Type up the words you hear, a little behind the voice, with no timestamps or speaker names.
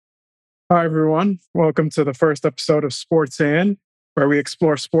Hi, everyone. Welcome to the first episode of Sports In, where we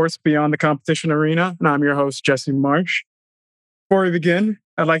explore sports beyond the competition arena. And I'm your host, Jesse Marsh. Before we begin,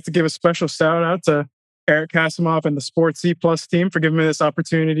 I'd like to give a special shout out to Eric Kasimov and the Sports E Plus team for giving me this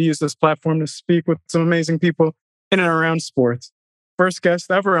opportunity to use this platform to speak with some amazing people in and around sports. First guest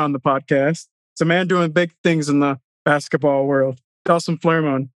ever on the podcast. It's a man doing big things in the basketball world, Delson.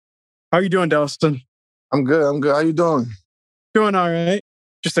 How are you doing, Delson? I'm good. How you doing? Doing all right.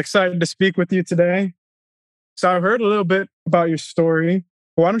 Just excited to speak with you today. So I've heard a little bit about your story.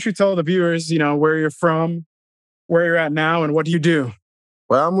 Why don't you tell the viewers, where you're from, where you're at now, and what do you do?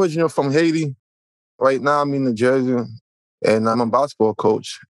 Well, I'm originally from Haiti. Right now, I'm in New Jersey, and I'm a basketball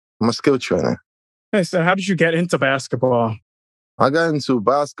coach. I'm a skill trainer. Hey, so how did you get into basketball? I got into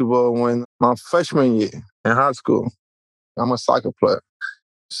basketball when my freshman year in high school. I'm a soccer player.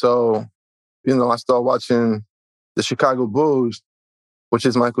 So, I started watching the Chicago Bulls, which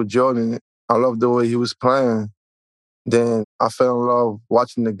is Michael Jordan. I loved the way he was playing. Then I fell in love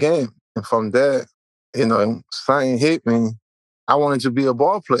watching the game. And from there, something hit me. I wanted to be a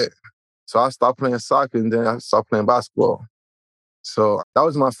ball player. So I stopped playing soccer and then I started playing basketball. So that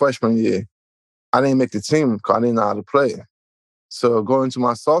was my freshman year. I didn't make the team because I didn't know how to play. So going into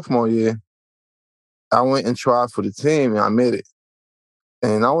my sophomore year, I went and tried for the team and I made it.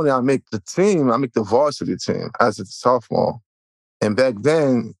 And not only I make the team, I make the varsity team as a sophomore. And back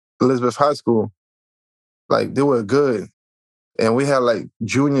then, Elizabeth High School, they were good. And we had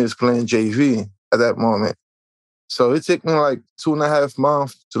juniors playing JV at that moment. So it took me 2.5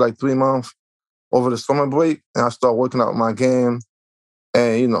 months to 3 months over the summer break. And I started working out my game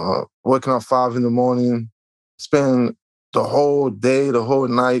and, working out 5 a.m, spending the whole day, the whole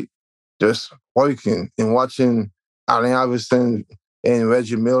night, just working and watching Allen Iverson and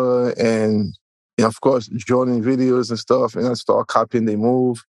Reggie Miller and, of course, Jordan videos and stuff. And I started copying their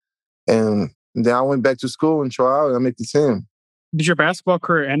move. And then I went back to school and try out and I make the team. Did your basketball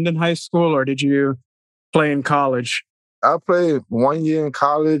career end in high school or did you play in college? I played 1 year in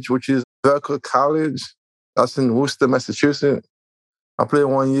college, which is Berkeley College. That's in Worcester, Massachusetts. I played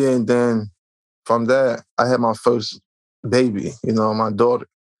 1 year and then from there, I had my first baby, my daughter.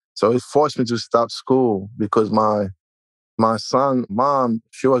 So it forced me to stop school because my son's mom,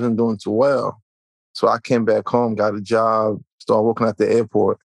 she wasn't doing too well. So I came back home, got a job, started working at the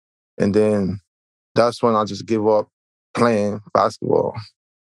airport. And then that's when I just gave up playing basketball.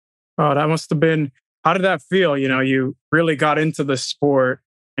 Oh, that must have been, how did that feel? You really got into the sport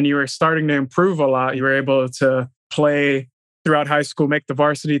and you were starting to improve a lot. You were able to play throughout high school, make the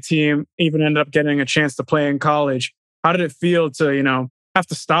varsity team, even ended up getting a chance to play in college. How did it feel to, have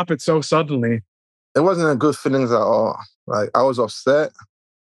to stop it so suddenly? It wasn't a good feelings at all. I was upset.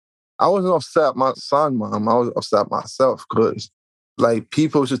 I wasn't upset at my son, mom. I was upset at myself because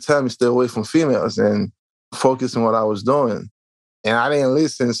people should tell me stay away from females and focus on what I was doing. And I didn't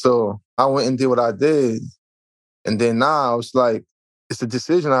listen. So I went and did what I did. And then now it's it's a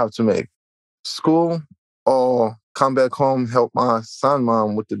decision I have to make. School or come back home, help my son,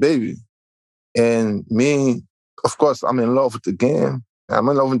 mom with the baby. And me, of course, I'm in love with the game. I'm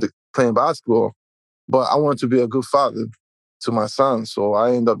in love with playing basketball. But I want to be a good father to my son. So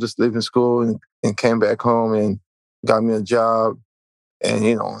I ended up just leaving school and came back home and got me a job and,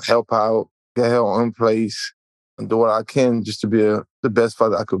 help out, get her own place and do what I can just to be the best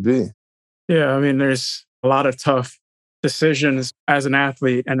father I could be. Yeah, there's a lot of tough decisions as an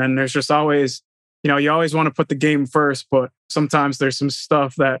athlete. And then there's just always, you always want to put the game first, but sometimes there's some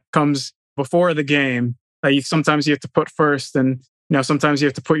stuff that comes before the game that sometimes you have to put first. And, sometimes you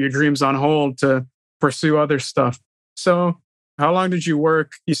have to put your dreams on hold to pursue other stuff. So how long did you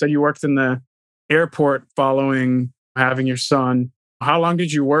work? You said you worked in the airport following having your son. How long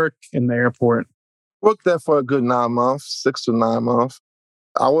did you work in the airport? Worked there for a good 9 months, 6 to 9 months.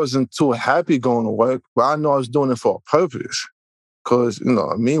 I wasn't too happy going to work, but I know I was doing it for a purpose. Because,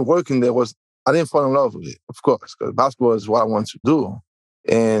 me working there I didn't fall in love with it, of course, because basketball is what I want to do.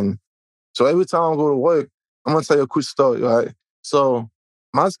 And so every time I go to work, I'm going to tell you a quick story, right? So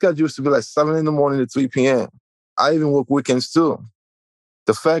my schedule used to be 7 a.m. to 3 p.m. I even work weekends too.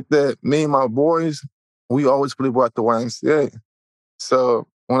 The fact that me and my boys, we always play ball at the YMCA. So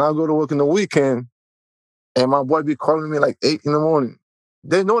when I go to work in the weekend and my boy be calling me 8 a.m,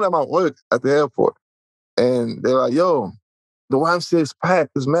 they know that I'm at work at the airport. And they're like, yo, the YMCA is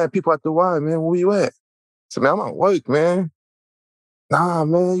packed. There's mad people at the Y, man. Where you at? So, man, I'm at work, man. Nah,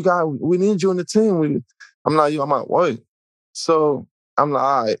 man, we need you on the team. I'm like, yo, I'm at work. So I'm like,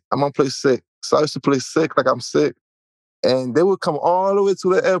 all right, I'm going to play sick. So I used to play sick like I'm sick. And they would come all the way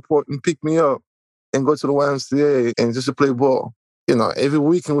to the airport and pick me up and go to the YMCA and just to play ball. every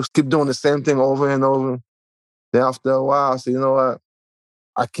weekend we keep doing the same thing over and over. Then after a while, I said, you know what?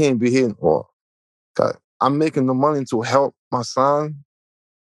 I can't be here anymore. 'Cause I'm making the money to help my son,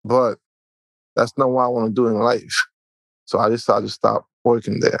 but that's not what I want to do in life. So I decided to stop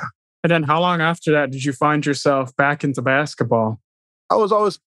working there. And then how long after that did you find yourself back into basketball? I was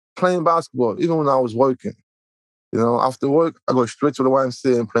always playing basketball, even when I was working. After work, I go straight to the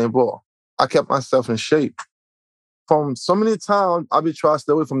YMCA and play ball. I kept myself in shape. From so many times, I be trying to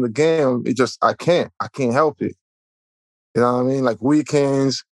stay away from the game. I can't. I can't help it. You know what I mean? Like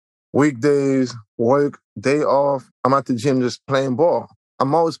weekends, weekdays, work, day off, I'm at the gym just playing ball.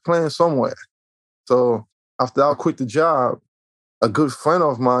 I'm always playing somewhere. So after I quit the job, a good friend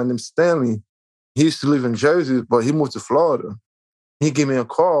of mine named Stanley, he used to live in Jersey, but he moved to Florida. He gave me a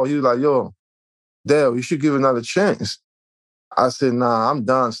call. He was like, yo, Dale, you should give it another chance. I said, nah, I'm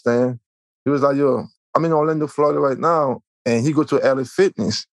done, Stan. He was like, yo, I'm in Orlando, Florida right now, and he go to LA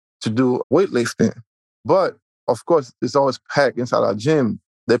Fitness to do weightlifting. But, of course, it's always packed inside our gym.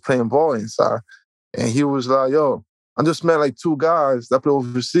 They're playing ball inside. And he was like, yo, I just met like 2 guys that play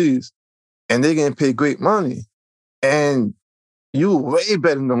overseas, and they getting paid great money. And you way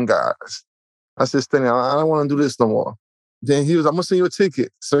better than them guys. I said, Stanley, I don't want to do this no more. Then he was, I'm going to send you a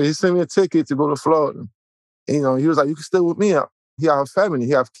ticket. So he sent me a ticket to go to Florida. And, he was like, you can stay with me. He have a family.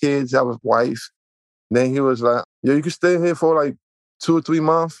 He have kids. He have a wife. Then he was like, yo, you can stay here for like 2 or 3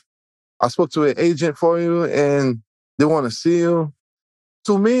 months. I spoke to an agent for you and they want to see you.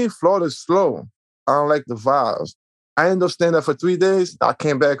 To me, Florida's slow. I don't like the vibes. I ended up staying there for 3 days. I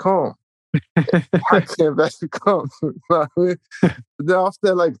came back home. I came back home. You know what I mean? Then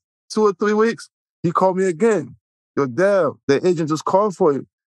after like 2 or 3 weeks, he called me again. Yo, Dad, the agent just called for you.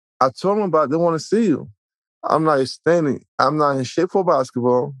 I told him about it. They want to see you. I'm like, Stanley, I'm not in shape for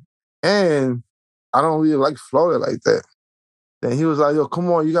basketball. And I don't really like Florida like that. Then he was like, yo,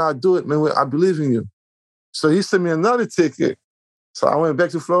 come on, you got to do it, man. I believe in you. So he sent me another ticket. So I went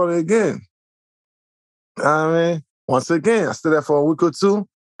back to Florida again. I mean, once again, I stayed there for a week or 2.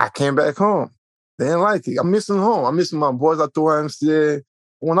 I came back home. They didn't like it. I'm missing home. I'm missing my boys at the YMCA.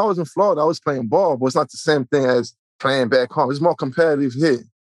 When I was in Florida, I was playing ball, but it's not the same thing as playing back home. It's more competitive here.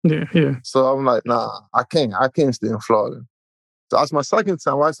 Yeah, yeah. So I'm like, nah, I can't stay in Florida. So that's my second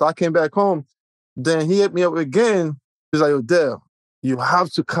time, right? So I came back home. Then he hit me up again. He's like, yo, Dale, you have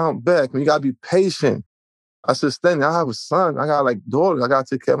to come back. You got to be patient. I said, Stanley, I have a son. I got like daughters. I got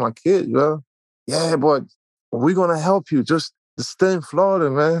to take care of my kids, bro. Yeah, but we're going to help you. Just stay in Florida,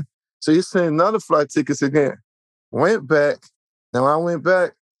 man. So he sent another flight tickets again. Went back. Now when I went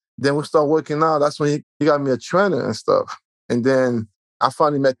back, then we started working out. That's when he got me a trainer and stuff. And then I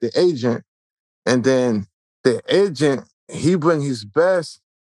finally met the agent. And then the agent, he bring his best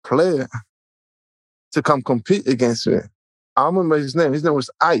player to come compete against me. I remember his name. His name was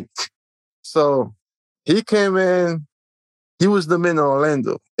Ike. So he came in. He was the man in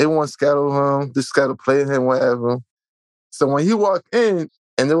Orlando. Everyone scattered him. They scattered play him, whatever. So when he walked in,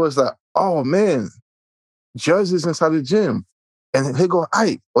 and it was like, oh, man, Jersey's inside the gym. And he go,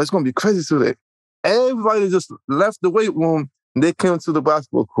 Ike, oh, it's going to be crazy today. Everybody just left the weight room, and they came to the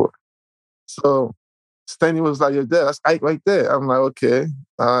basketball court. So Stanley was like, yo, Dad, that's Ike right there. I'm like, okay,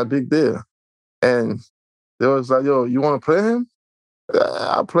 big deal. And they was like, yo, you want to play him?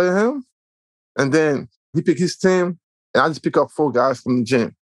 I'll play him. And then he picked his team, and I just pick up 4 guys from the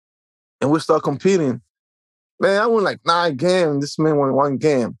gym. And we start competing. Man, I won like 9 games. This man won 1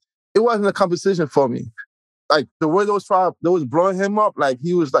 game. It wasn't a competition for me. Like, the way they was blowing him up, like,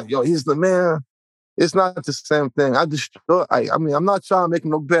 he was like, yo, he's the man. It's not the same thing. I mean, I'm not trying to make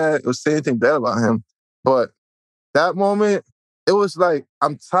him look bad or say anything bad about him. But that moment, it was like,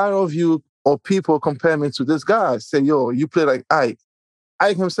 I'm tired of you or people comparing me to this guy. Say, yo, you play like Ike.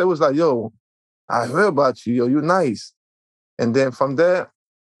 Ike himself was like, yo, I heard about you. Yo, you're nice. And then from there,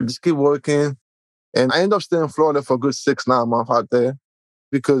 we just keep working. And I ended up staying in Florida for a good 6-9 months out there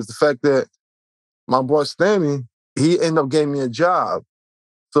because the fact that my boy Stanley, he ended up getting me a job.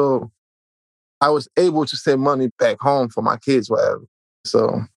 So I was able to send money back home for my kids, whatever.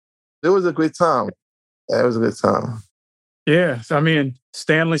 So it was a great time. Yeah, it was a good time. Yeah. I mean,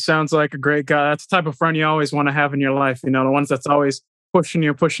 Stanley sounds like a great guy. That's the type of friend you always want to have in your life. The ones that's always pushing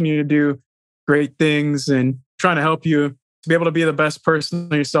you to do great things and trying to help you to be able to be the best person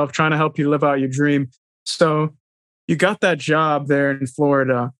of yourself, trying to help you live out your dream. So you got that job there in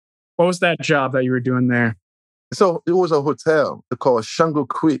Florida. What was that job that you were doing there? So it was a hotel called Shingle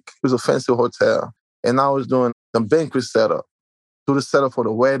Creek. It was a fancy hotel. And I was doing the banquet setup. Do the setup for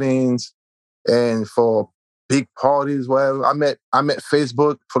the weddings and for big parties, whatever. I met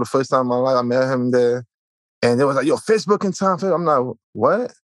Facebook for the first time in my life. I met him there. And they was like, yo, Facebook in time. I'm like,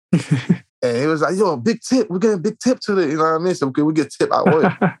 what? And he was like, yo, big tip. We're getting a big tip today. You know what I mean? So okay, we get tip at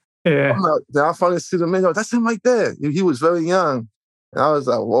work. Yeah. I'm like, then I finally see the man. Yo, that's him right there. He was very young. And I was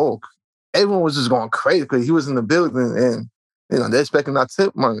like, whoa. Everyone was just going crazy because he was in the building and, they're expecting that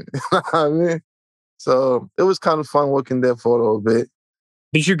tip money. You know what I mean? So it was kind of fun working there for a little bit.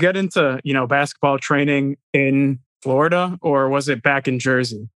 Did you get into, basketball training in Florida or was it back in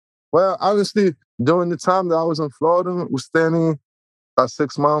Jersey? Well, honestly, during the time that I was in Florida, was standing about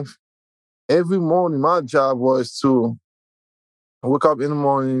 6 months, every morning my job was to wake up in the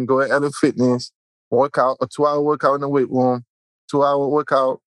morning, go at Elite Fitness, work out, a 2-hour workout in the weight room, 2-hour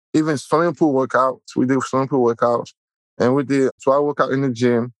workout, even swimming pool workouts. We did swimming pool workouts, and we did 2-hour workout in the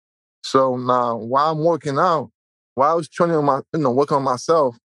gym. So now, while I'm working out, while I was training working on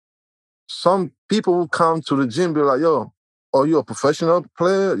myself, some people will come to the gym be like, yo, are you a professional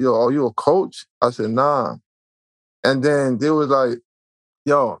player? Yo, are you a coach? I said, nah. And then they was like,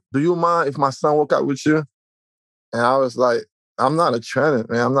 yo, do you mind if my son work out with you? And I was like, I'm not a trainer,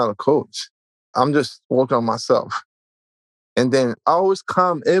 man. I'm not a coach. I'm just working on myself. And then I always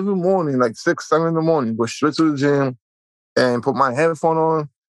come every morning, like 6, 7 in the morning, go straight to the gym and put my headphone on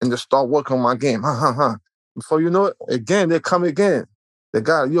and just start working on my game. Before you know it, again, they come again. They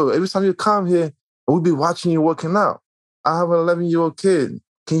got, yo, every time you come here, we'll be watching you working out. I have an 11-year-old kid.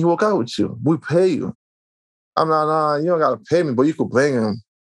 Can he work out with you? We pay you. I'm like, nah, you don't got to pay me, but you could bring him.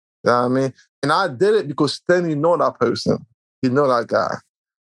 You know what I mean? And I did it because Stanley know that person. He know that guy.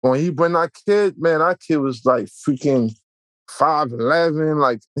 When he bring that kid, man, that kid was like freaking 5'11",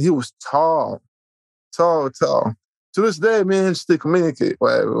 like he was tall. To this day, me and him still communicate,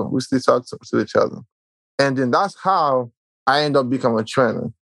 whatever. We still talk to each other. And then that's how I end up becoming a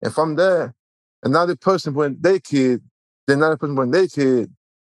trainer. And from there, another person bring their kid, then another person bring their kid.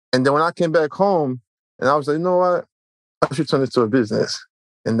 And then when I came back home, and I was like, you know what? I should turn this to a business.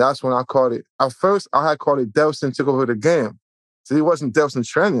 And that's when I called it. At first, I had called it Delson took over the game. So it wasn't Delson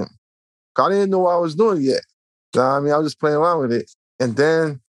training. I didn't know what I was doing yet. You know what I mean? I was just playing around with it. And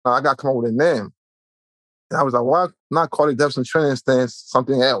then I got to come up with a name. And I was like, why not call it Delson training instead of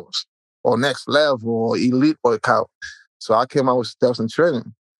something else? Or next level or elite workout. So I came out with Delson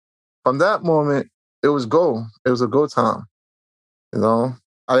training. From that moment, it was go. It was a go time.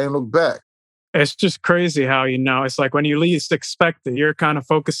 I didn't look back. It's just crazy how, it's like when you least expect it, you're kind of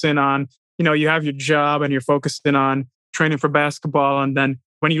focusing on, you have your job and you're focusing on training for basketball. And then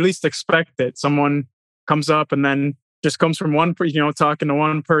when you least expect it, someone comes up and then just comes from talking to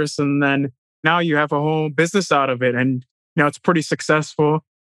one person. Then now you have a whole business out of it. And, it's pretty successful.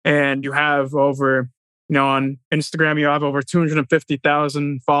 And you have over, on Instagram, you have over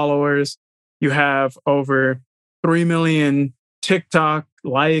 250,000 followers. You have over 3 million TikTok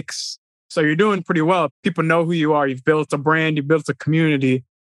likes. So you're doing pretty well. People know who you are. You've built a brand, you've built a community.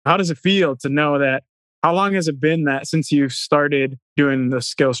 How does it feel to know that? How long has it been that since you've started doing the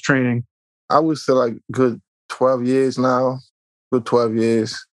skills training? I would say like good 12 years now, good 12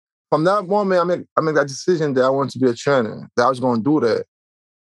 years. From that moment, I made that decision that I wanted to be a trainer, that I was going to do that.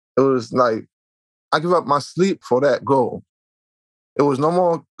 It was like, I give up my sleep for that goal. It was no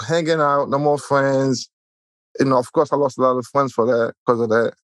more hanging out, no more friends. Of course, I lost a lot of friends because of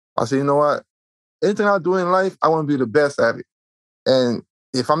that. I said, you know what? Anything I do in life, I want to be the best at it. And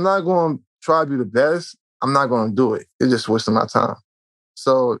if I'm not going to try to be the best, I'm not going to do it. It's just wasting my time.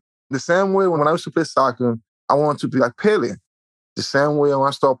 So the same way when I used to play soccer, I wanted to be like Pele. The same way when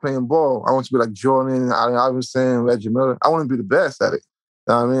I started playing ball, I want to be like Jordan, Allen Iverson, Reggie Miller. I want to be the best at it.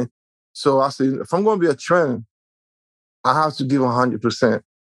 You know what I mean? So I said, if I'm going to be a trainer, I have to give 100%.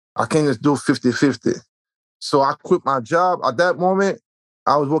 I can't just do 50-50. So I quit my job. At that moment,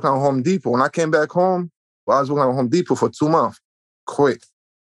 I was working at Home Depot. When I came back home, I was working at Home Depot for 2 months. Quit.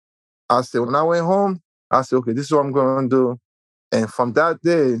 I said, when I went home, I said, okay, this is what I'm going to do. And from that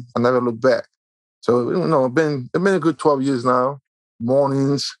day, I never looked back. So, it's been a good 12 years now.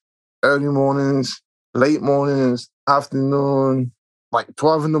 Mornings, early mornings, late mornings, afternoon, like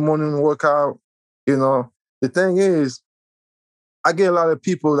 12 in the morning workout. The thing is, I get a lot of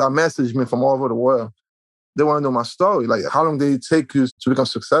people that message me from all over the world. They want to know my story. Like, how long did it take you to become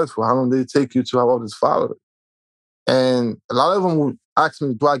successful? How long did it take you to have all this followers? And a lot of them would ask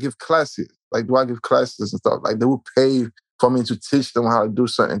me, do I give classes? Like, do I give classes and stuff? Like, they would pay for me to teach them how to do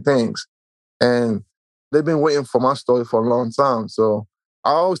certain things. And they've been waiting for my story for a long time. So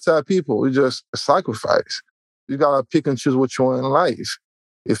I always tell people, it's just a sacrifice. You got to pick and choose what you want in life.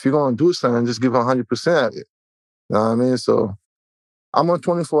 If you're going to do something, just give 100% at it. You know what I mean? So I'm on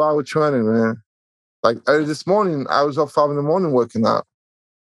 24-hour training, man. Like early this morning, I was up 5 in the morning working out.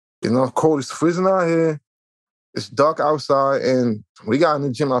 Cold is freezing out here. It's dark outside, and we got in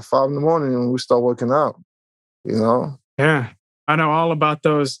the gym at 5 in the morning and we start working out, you know? Yeah. I know all about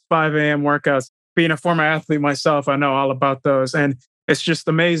those 5 a.m. workouts. Being a former athlete myself, I know all about those. And it's just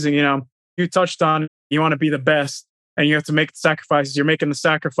amazing. You touched on you want to be the best and you have to make the sacrifices. You're making the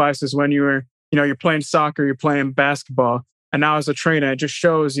sacrifices when you're playing soccer, you're playing basketball. And now as a trainer, it just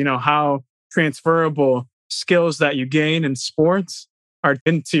shows, how transferable skills that you gain in sports are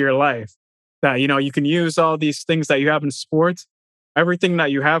into your life. That, you can use all these things that you have in sports. Everything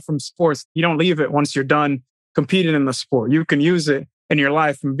that you have from sports, you don't leave it once you're done competing in the sport. You can use it in your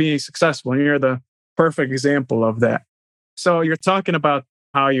life and being successful. And you're the perfect example of that. So you're talking about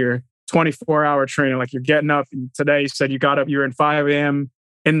how you're 24-hour training, like you're getting up. Today you said you got up, you're in 5 a.m.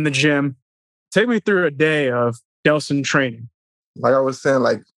 in the gym. Take me through a day of Delson training. Like I was saying,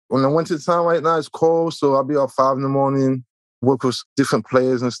 like when the winter time right now, it's cold. So I'll be up 5 in the morning, work with different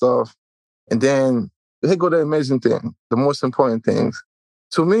players and stuff. And then here go the amazing thing, the most important things.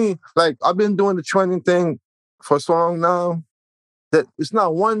 To me, like I've been doing the training thing for so long now that it's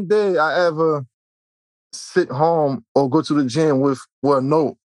not one day I ever sit home or go to the gym with a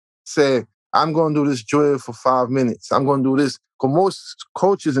note, say, I'm going to do this drill for 5 minutes. I'm going to do this. Because most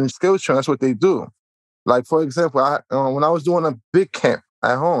coaches and skills trainers, that's what they do. Like, for example, when I was doing a big camp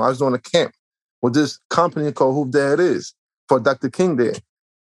at home, I was doing a camp with this company called Who There It Is for Dr. King there.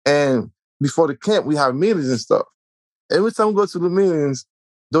 And before the camp, we have meetings and stuff. Every time we go to the meetings,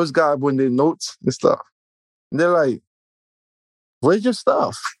 those guys bring their notes and stuff. And they're like, where's your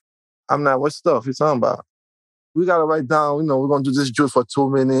stuff? I'm like, what stuff you talking about? We got to write down, we're going to do this drill for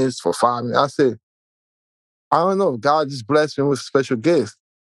 2 minutes, for 5 minutes. I said, I don't know. God just blessed me with a special gift.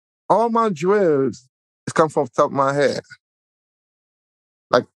 All my drills come from the top of my head.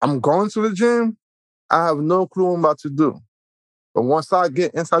 Like, I'm going to the gym, I have no clue what I'm about to do. But once I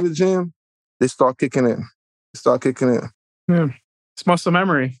get inside the gym, they start kicking in. Yeah. It's muscle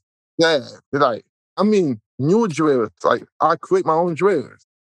memory. Yeah. They're like, new drills. Like, I create my own drills.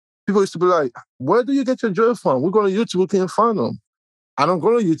 People used to be like, where do you get your drills from? We go to YouTube, we can't find them. I don't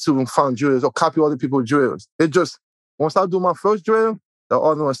go to YouTube and find drills or copy other people's drills. It just, once I do my first drill, the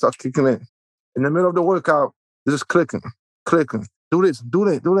other one starts kicking in. In the middle of the workout, they're just clicking. Do this, do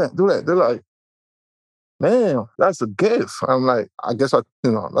that. They're like, man, that's a gift. I'm like, I guess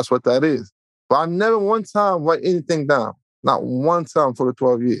that's what that is. But I never one time write anything down. Not one time for the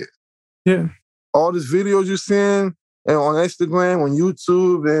 12 years. Yeah. All these videos you're seeing and on Instagram, on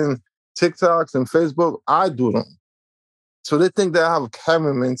YouTube, and TikToks and Facebook, I do them. So they think that I have a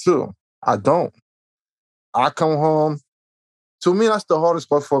cameraman too. I don't. I come home. To me, that's the hardest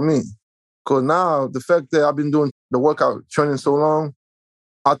part for me. Because now, the fact that I've been doing the workout training so long,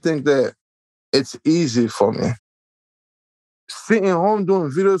 I think that it's easy for me. Sitting home doing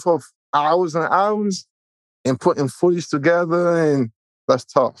videos for hours and hours and putting footage together, and that's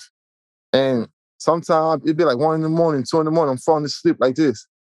tough. And sometimes it'd be like 1 in the morning, 2 in the morning, I'm falling asleep like this,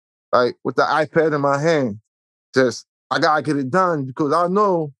 like with the iPad in my hand. Just, I gotta get it done because I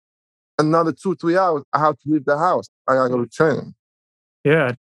know another 2, 3 hours, I have to leave the house. I gotta go to training.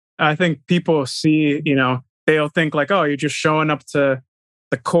 Yeah. I think people see, they'll think like, oh, you're just showing up to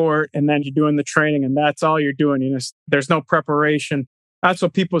the court and then you're doing the training and that's all you're doing. There's no preparation. That's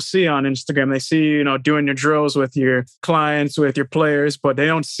what people see on Instagram. They see, doing your drills with your clients, with your players, but they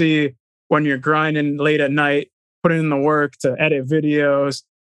don't see when you're grinding late at night, putting in the work to edit videos,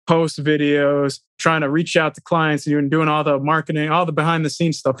 post videos, trying to reach out to clients, and doing all the marketing, all the behind the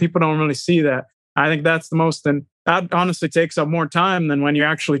scenes stuff. People don't really see that. I think that's the most, and that honestly takes up more time than when you're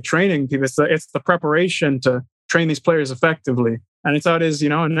actually training people. It's the preparation to train these players effectively. And it's how it is,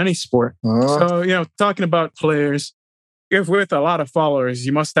 in any sport. So, talking about players, if with a lot of followers,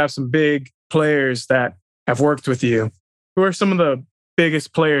 you must have some big players that have worked with you. Who are some of the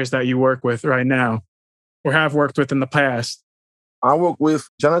biggest players that you work with right now or have worked with in the past? I work with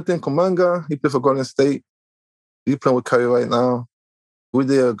Jonathan Kumanga. He played for Golden State. He's playing with Curry right now. We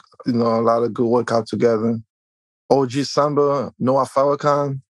did, a lot of good workout together. OG Samba, Noah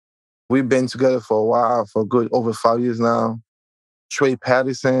Farrakhan. We've been together for a while, for good over 5 years now. Trey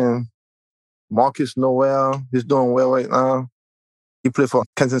Patterson, Marcus Noel. He's doing well right now. He played for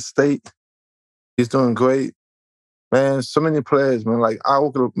Kansas State. He's doing great. Man, so many players, man. Like, I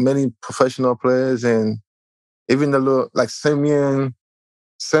work with many professional players, and even the little, like Simeon,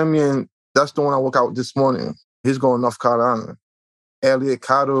 that's the one I work out with this morning. He's going to North Carolina. Elliot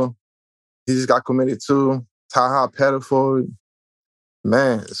Cottle, he just got committed to. Taha Pettiford.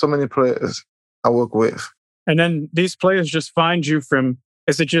 Man, so many players I work with. And then these players just find you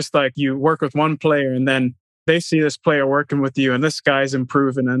is it just like you work with one player and then they see this player working with you and this guy's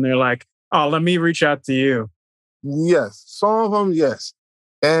improving and they're like, oh, let me reach out to you. Yes, some of them, yes.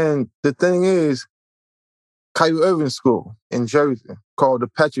 And the thing is, Kyrie Irving School in Jersey, called the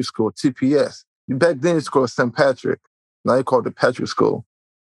Patrick School, TPS. Back then it's called St. Patrick. Now they call it the Patrick School.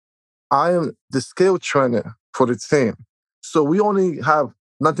 I am the skill trainer for the team. So we only have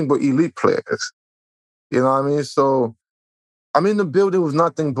nothing but elite players. You know what I mean? So I'm in the building with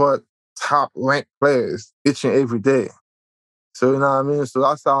nothing but top ranked players each and every day. So you know what I mean? So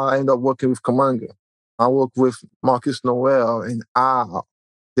that's how I end up working with Kamanga. I work with Marcus Noel and Al.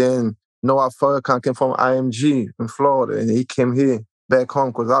 Then Noah Farrakhan came from IMG in Florida, and he came here back home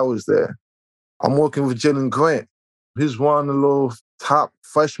because I was there. I'm working with Jalen Grant. He's one of the little top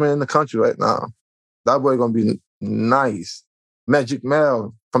freshmen in the country right now. That boy gonna be nice. Magic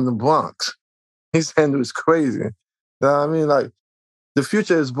Mel from the Bronx. His handle is crazy. You know what I mean? Like, the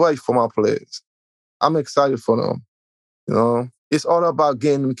future is bright for my players. I'm excited for them. You know, it's all about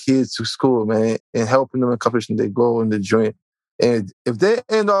getting them kids to school, man, and helping them accomplishing their goal and their dream. And if they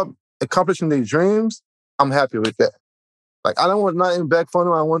end up accomplishing their dreams, I'm happy with that. Like, I don't want nothing back from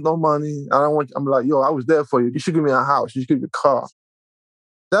them. I want no money. I'm like, yo, I was there for you. You should give me a house. You should give me a car.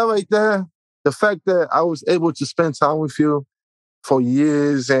 That right there, the fact that I was able to spend time with you for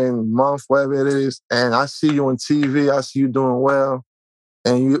years and months, whatever it is, and I see you on TV, I see you doing well,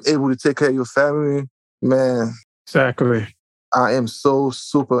 and you're able to take care of your family, man, Exactly. I am so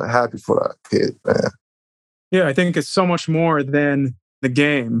super happy for that kid, man. Yeah, I think it's so much more than the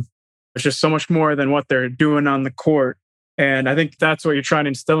game. It's just so much more than what they're doing on the court. And I think that's what you're trying to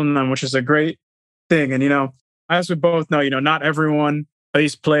instill in them, which is a great thing. And, as we both know, not everyone of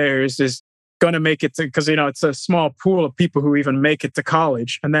these players is going to make it to, because, it's a small pool of people who even make it to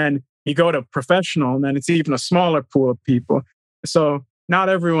college. And then you go to professional, and then it's even a smaller pool of people. So not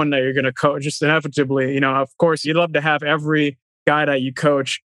everyone that you're going to coach, just inevitably, of course, you'd love to have every guy that you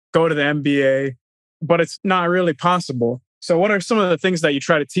coach go to the NBA, but it's not really possible. So what are some of the things that you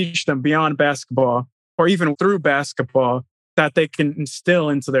try to teach them beyond basketball or even through basketball that they can instill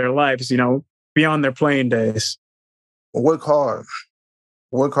into their lives, beyond their playing days? Work hard.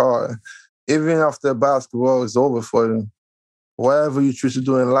 Work hard. Even after basketball is over for them, whatever you choose to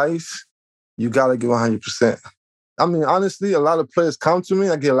do in life, you got to give 100%. I mean, honestly, a lot of players come to me.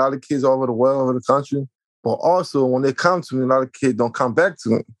 I get a lot of kids all over the world, all over the country. But also, when they come to me, a lot of kids don't come back to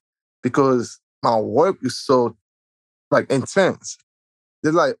me because my work is so, intense.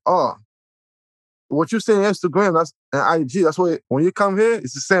 They're like, oh, what you say on Instagram, that's an IG. That's what, when you come here,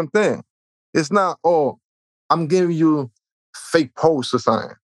 it's the same thing. It's not, oh, I'm giving you fake posts or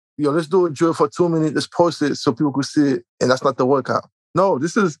something. Yo, let's do a drill for 2 minutes, let's post it so people can see it, and that's not the workout. No,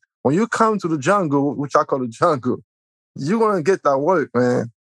 this is, when you come to the jungle, which I call the jungle, you're going to get that work,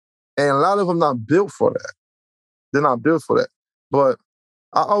 man. And a lot of them not built for that. They're not built for that. But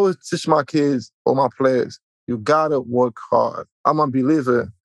I always teach my kids or my players, you got to work hard. I'm a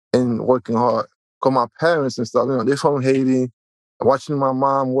believer in working hard. Because my parents and stuff, they're from Haiti. Watching my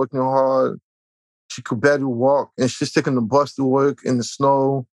mom working hard, she could barely walk, and she's taking the bus to work in the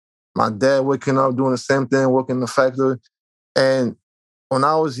snow. My dad waking up, doing the same thing, working in the factory. And when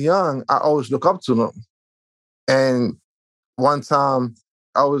I was young, I always look up to them. And one time,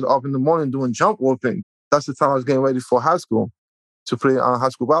 I was up in the morning doing jump roping. That's the time I was getting ready for high school to play high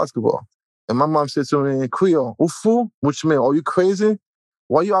school basketball. And my mom said to me in Creole, "Ufu," which means, "Are you crazy?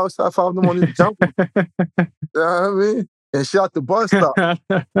 Why you outside at 5 in the morning jumping?" You know what I mean? And she at the bus stop.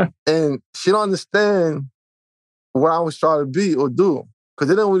 And she don't understand what I was trying to be or do. Because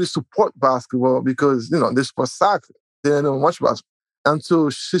they didn't really support basketball because, they support soccer. They didn't know much basketball. Until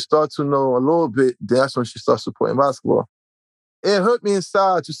she started to know a little bit, that's when she started supporting basketball. It hurt me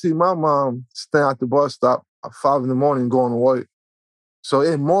inside to see my mom stand at the bus stop at 5 in the morning going to work. So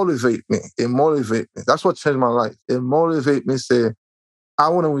it motivated me. It motivated me. That's what changed my life. It motivated me to say, I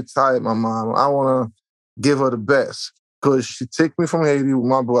want to retire my mom. I want to give her the best. Because she took me from Haiti with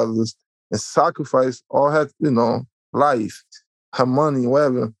my brothers and sacrificed all her, life, her money,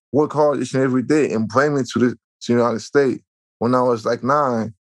 whatever, work hard each and every day and bring me to the United States when I was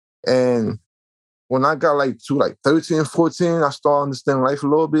 9. And when I got to 13, 14, I started understanding life a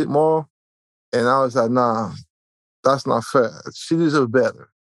little bit more. And I was like, nah, that's not fair. She deserves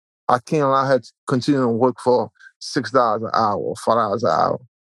better. I can't allow her to continue to work for $6 an hour or $5 an hour.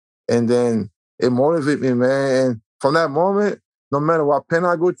 And then it motivated me, man. And from that moment, no matter what pain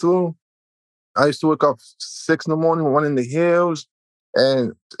I go through, I used to wake up 6 in the morning, run in the hills.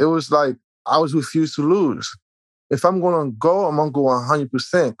 And it was like I was refused to lose. If I'm going to go, I'm going to go 100%.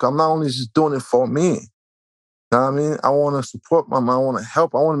 Because I'm not only just doing it for me. You know what I mean? I want to support my mom. I want to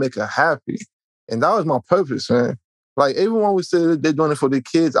help. I want to make her happy. And that was my purpose, man. Like, everyone would say that they're doing it for their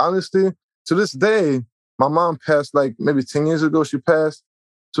kids. Honestly, to this day, My mom passed like maybe 10 years ago, she passed.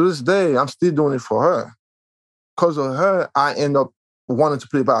 To this day, I'm still doing it for her. Because of her, I end up wanting to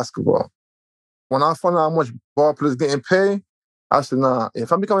play basketball. When I found out how much ball players getting paid, I said, nah,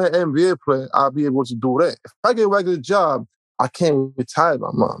 if I become an NBA player, I'll be able to do that. If I get a regular job, I can't retire my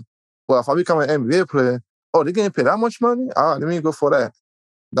mom. But if I become an NBA player, oh, they're getting paid that much money? All right, let me go for that.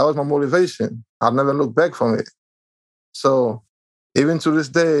 That was my motivation. I've never looked back from it. So even to this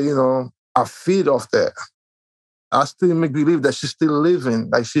day, I feed off that. I still make believe that she's still living,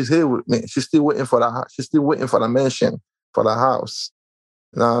 like she's here with me. She's still waiting for the house. She's still waiting for the mansion, for the house.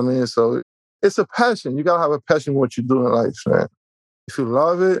 You know what I mean? So it's a passion. You gotta have a passion for what you do in life, man. If you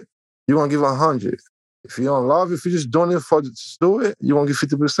love it, you're gonna give 100. If you don't love it, if you're just doing it for to do it, you're gonna give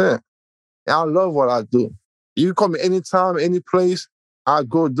 50%. And I love what I do. You can call me anytime, any place, I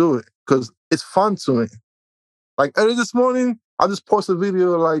go do it because it's fun to me. Like early this morning, I just posted a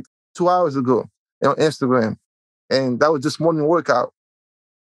video like 2 hours ago on Instagram. And that was just morning workout.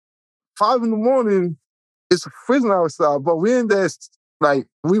 5 in the morning, it's freezing outside, but we're in there, like,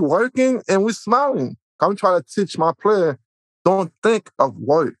 we working and we smiling. I'm trying to teach my player, don't think of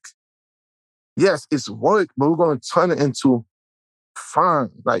work. Yes, it's work, but we're going to turn it into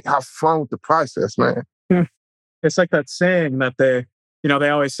fun. Like, have fun with the process, man. Yeah. It's like that saying that they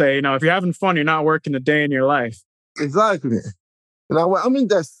always say, if you're having fun, you're not working a day in your life. Exactly. I'm in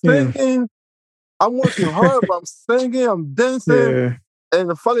there Yeah. singing. I'm working hard, but I'm singing, I'm dancing. Yeah. And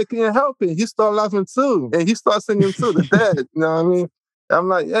the father can't help it. He started laughing too. And he started singing too, the dad. You know what I mean? I'm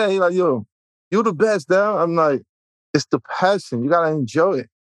like, yeah, he's like, yo, you're the best, Dad. I'm like, it's the passion. You gotta enjoy it.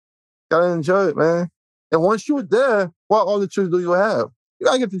 Gotta enjoy it, man. And once you're there, what other choice do you have? You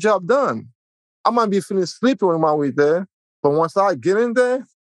gotta get the job done. I might be feeling sleepy on my way there, but once I get in there,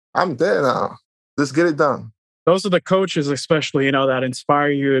 I'm there now. Let's get it done. Those are the coaches, especially, that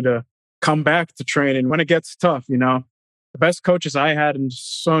inspire you to come back to training when it gets tough. The best coaches I had in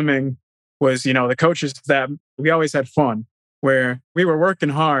swimming was, the coaches that we always had fun, where we were working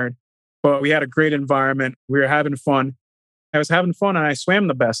hard, but we had a great environment. We were having fun. I was having fun and I swam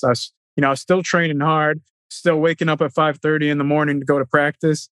the best. I was still training hard, still waking up at 5:30 in the morning to go to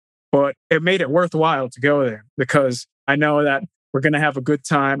practice, but it made it worthwhile to go there because I know that we're going to have a good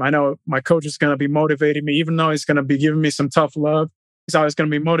time. I know my coach is going to be motivating me, even though he's going to be giving me some tough love. He's always going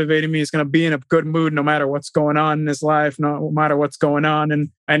to be motivating me. He's going to be in a good mood no matter what's going on in his life, no matter what's going on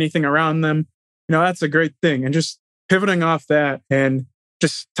and anything around them. That's a great thing. And just pivoting off that and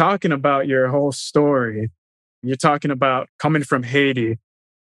just talking about your whole story. You're talking about coming from Haiti,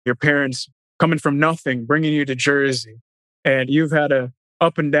 your parents coming from nothing, bringing you to Jersey. And you've had a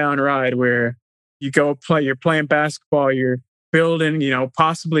up and down ride where you go play, you're playing basketball, you're building,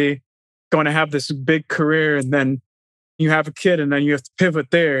 possibly going to have this big career. And then you have a kid and then you have to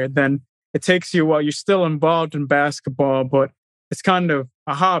pivot there. And then it takes you, while you're still involved in basketball, but it's kind of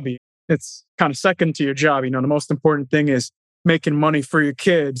a hobby. It's kind of second to your job. The most important thing is making money for your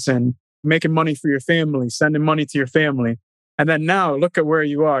kids and making money for your family, sending money to your family. And then now look at where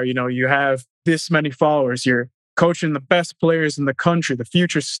you are. You have this many followers. You're coaching the best players in the country, the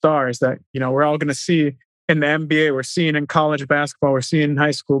future stars that, we're all going to see in the NBA, we're seeing in college basketball, we're seeing in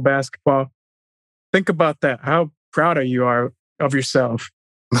high school basketball. Think about that. How proud you are of yourself.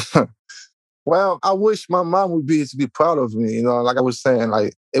 Well, I wish my mom would be proud of me. Like I was saying,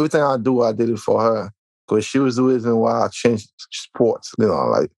 like everything I do, I did it for her because she was the reason why I changed sports.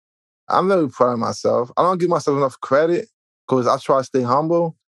 Like I'm very proud of myself. I don't give myself enough credit because I try to stay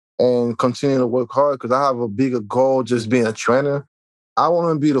humble and continue to work hard because I have a bigger goal just being a trainer. I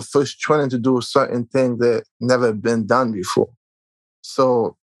want to be the first trainer to do a certain thing that never been done before.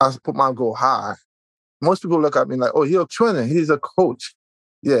 So I put my goal high. Most people look at me like, oh, he's a trainer, he's a coach.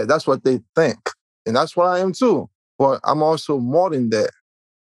 Yeah, that's what they think. And that's what I am too. But I'm also more than that.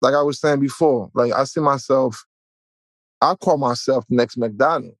 Like I was saying before, like I call myself the next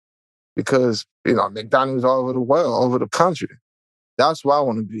McDonald's because, McDonald's all over the world, all over the country. That's what I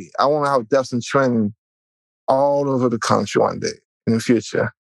want to be. I want to have Delson training all over the country one day in the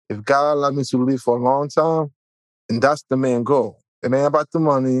future. If God allowed me to live for a long time, and that's the main goal. It ain't about the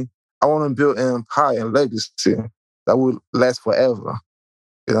money. I want to build an empire and legacy that will last forever.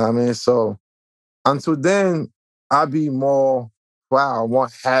 You know what I mean? So until then, I'll be more proud, more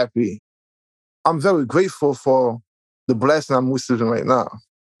happy. I'm very grateful for the blessing I'm receiving right now.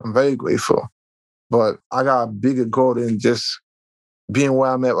 I'm very grateful. But I got a bigger goal than just being where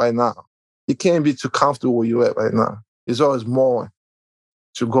I'm at right now. You can't be too comfortable where you're at right now. There's always more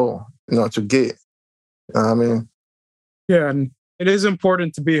to go, to get. You know what I mean? Yeah, and it is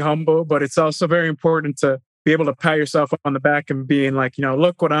important to be humble, but it's also very important to be able to pat yourself on the back and being like,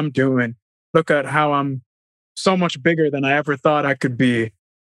 look what I'm doing. Look at how I'm so much bigger than I ever thought I could be.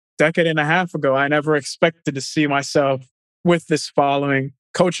 Decade and a half ago, I never expected to see myself with this following,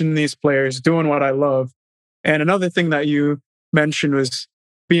 coaching these players, doing what I love. And another thing that you mentioned was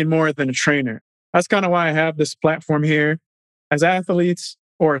being more than a trainer. That's kind of why I have this platform here. As athletes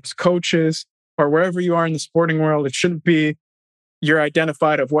or as coaches or wherever you are in the sporting world, it shouldn't be you're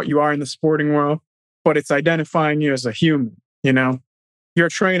identified of what you are in the sporting world, but it's identifying you as a human. You know, you're a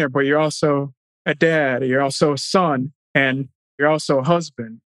trainer, but you're also a dad, you're also a son, and you're also a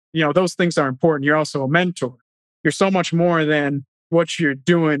husband. You know, those things are important. You're also a mentor. You're so much more than what you're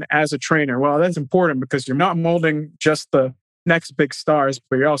doing as a trainer. Well, that's important because you're not molding just the next big stars,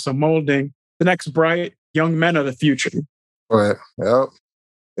 but you're also molding the next bright young men of the future. Right. Yep.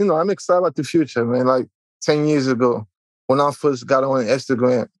 I'm excited about the future, man. Like 10 years ago, when I first got on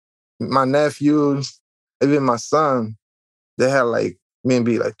Instagram, my nephews, even my son, they had like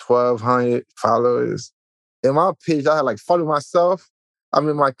maybe like 1,200 followers. In my page, I had like follow myself. I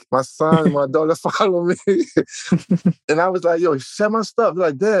mean, my son and my daughter follow me. And I was like, yo, share my stuff. They're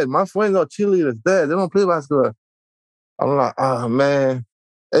like, Dad, my friends are cheerleaders. Dad, they don't play basketball. I'm like, oh, man.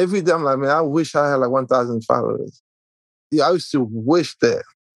 Every day I'm like, man, I wish I had like 1,000 followers. Yeah, I used to wish that.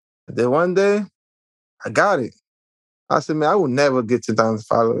 Then one day, I got it. I said, man, I will never get 10,000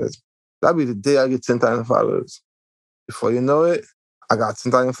 followers. That'll be the day I get 10,000 followers. Before you know it, I got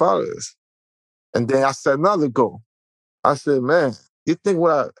 10,000 followers. And then I set another goal. I said, man, you think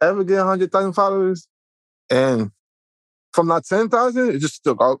will I ever get 100,000 followers? And from that 10,000, it just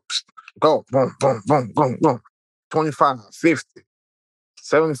took go, boom, boom, boom, boom, boom. 25, 50,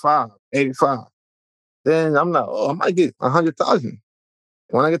 75, 85. Then I'm like, oh, I might get 100,000.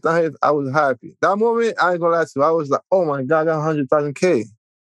 When I get the 100, I was happy. That moment, I ain't gonna lie to you, I was like, oh my God, I got 100,000 K.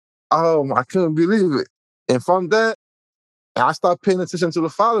 Oh, I couldn't believe it. And from that, I started paying attention to the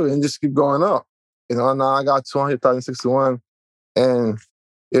following and just keep going up. Now I got 200,061. And,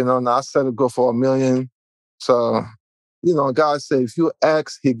 now I set a goal for 1 million. So, God said, if you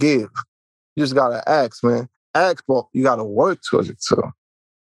ask, he give. You just gotta ask, man. Ask, but you gotta work towards it too.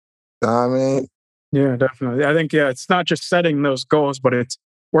 You know what I mean? Yeah, definitely. I think, it's not just setting those goals, but it's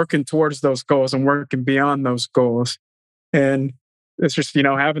working towards those goals and working beyond those goals. And it's just,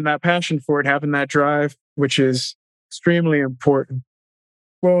 having that passion for it, having that drive, which is extremely important.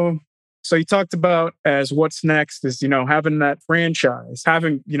 Well, so you talked about as what's next is, having that franchise,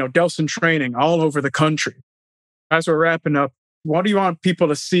 having, Delson training all over the country. As we're wrapping up, what do you want people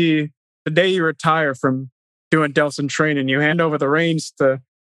to see the day you retire from doing Delson training? You hand over the reins to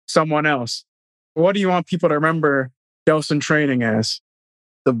someone else. What do you want people to remember Delson training as?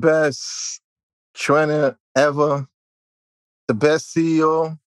 The best trainer ever, the best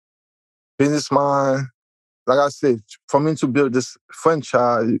CEO, businessman. Like I said, for me to build this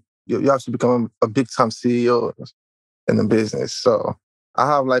franchise, you have to become a big time CEO in the business. So I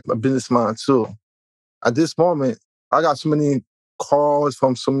have like a businessman too. At this moment, I got so many calls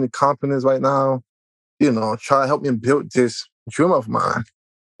from so many companies right now, try to help me build this dream of mine.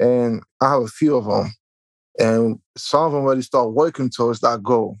 And I have a few of them. And some of them already start working towards that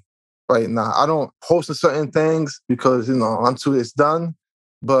goal right now. I don't post certain things because, until it's done.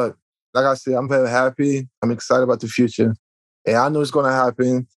 But like I said, I'm very happy. I'm excited about the future. And I know it's going to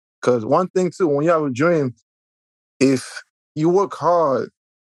happen. Because one thing, too, when you have a dream, if you work hard,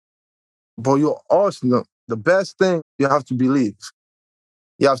 but you're also, the best thing, you have to believe.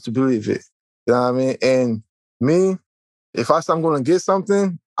 You have to believe it. You know what I mean? And me, if I say I'm going to get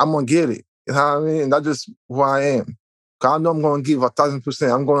something, I'm going to get it. You know what I mean? And that's just who I am. 'Cause I know I'm going to give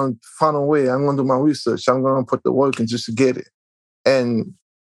 1,000%. I'm going to find a way. I'm going to do my research. I'm going to put the work in just to get it. And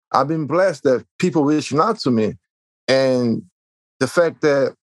I've been blessed that people reaching out to me. And the fact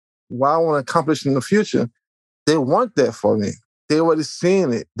that what I want to accomplish in the future, they want that for me. They already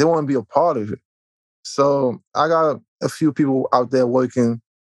seeing it. They want to be a part of it. So I got a few people out there working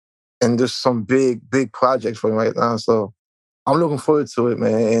and there's some big, big projects for me right now. So I'm looking forward to it,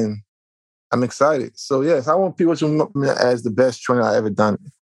 man. And I'm excited. So yes, I want people to remember me as the best trainer I ever done,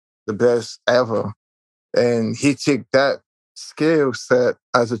 the best ever. And he took that skill set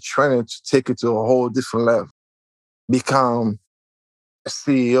as a trainer to take it to a whole different level, become a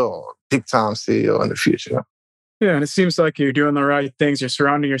CEO, big time CEO in the future. Yeah, and it seems like you're doing the right things. You're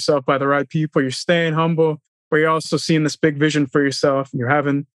surrounding yourself by the right people. You're staying humble, but you're also seeing this big vision for yourself. You're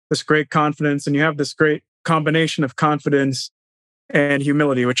having this great confidence, and you have this great combination of confidence and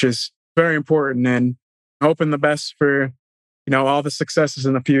humility, which is very important. And hoping the best for all the successes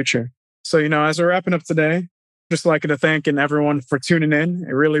in the future. So as we're wrapping up today, just like to thank everyone for tuning in.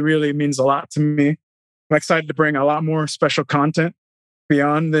 It really, really means a lot to me. I'm excited to bring a lot more special content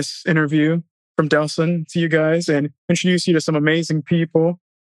beyond this interview from Delson to you guys and introduce you to some amazing people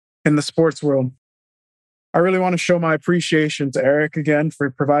in the sports world. I really want to show my appreciation to Eric again for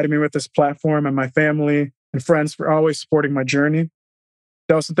providing me with this platform and my family and friends for always supporting my journey.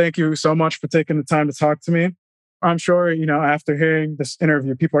 Delson, thank you so much for taking the time to talk to me. I'm sure, after hearing this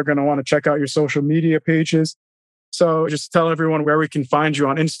interview, people are going to want to check out your social media pages. So just tell everyone where we can find you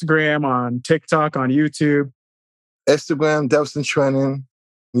on Instagram, on TikTok, on YouTube. Instagram, Delson Training.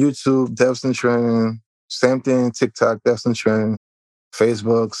 YouTube, Delson Training. Same thing, TikTok, Delson Training.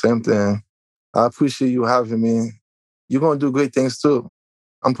 Facebook, same thing. I appreciate you having me. You're going to do great things too.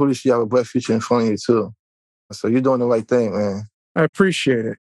 I'm pretty sure you have a bright future in front of you too. So you're doing the right thing, man. I appreciate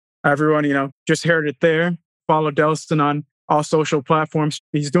it. Everyone, just heard it there. Follow Delson on all social platforms.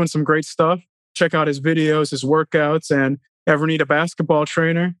 He's doing some great stuff. Check out his videos, his workouts, and ever need a basketball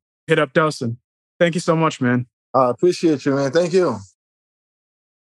trainer, hit up Delson. Thank you so much, man. I appreciate you, man. Thank you.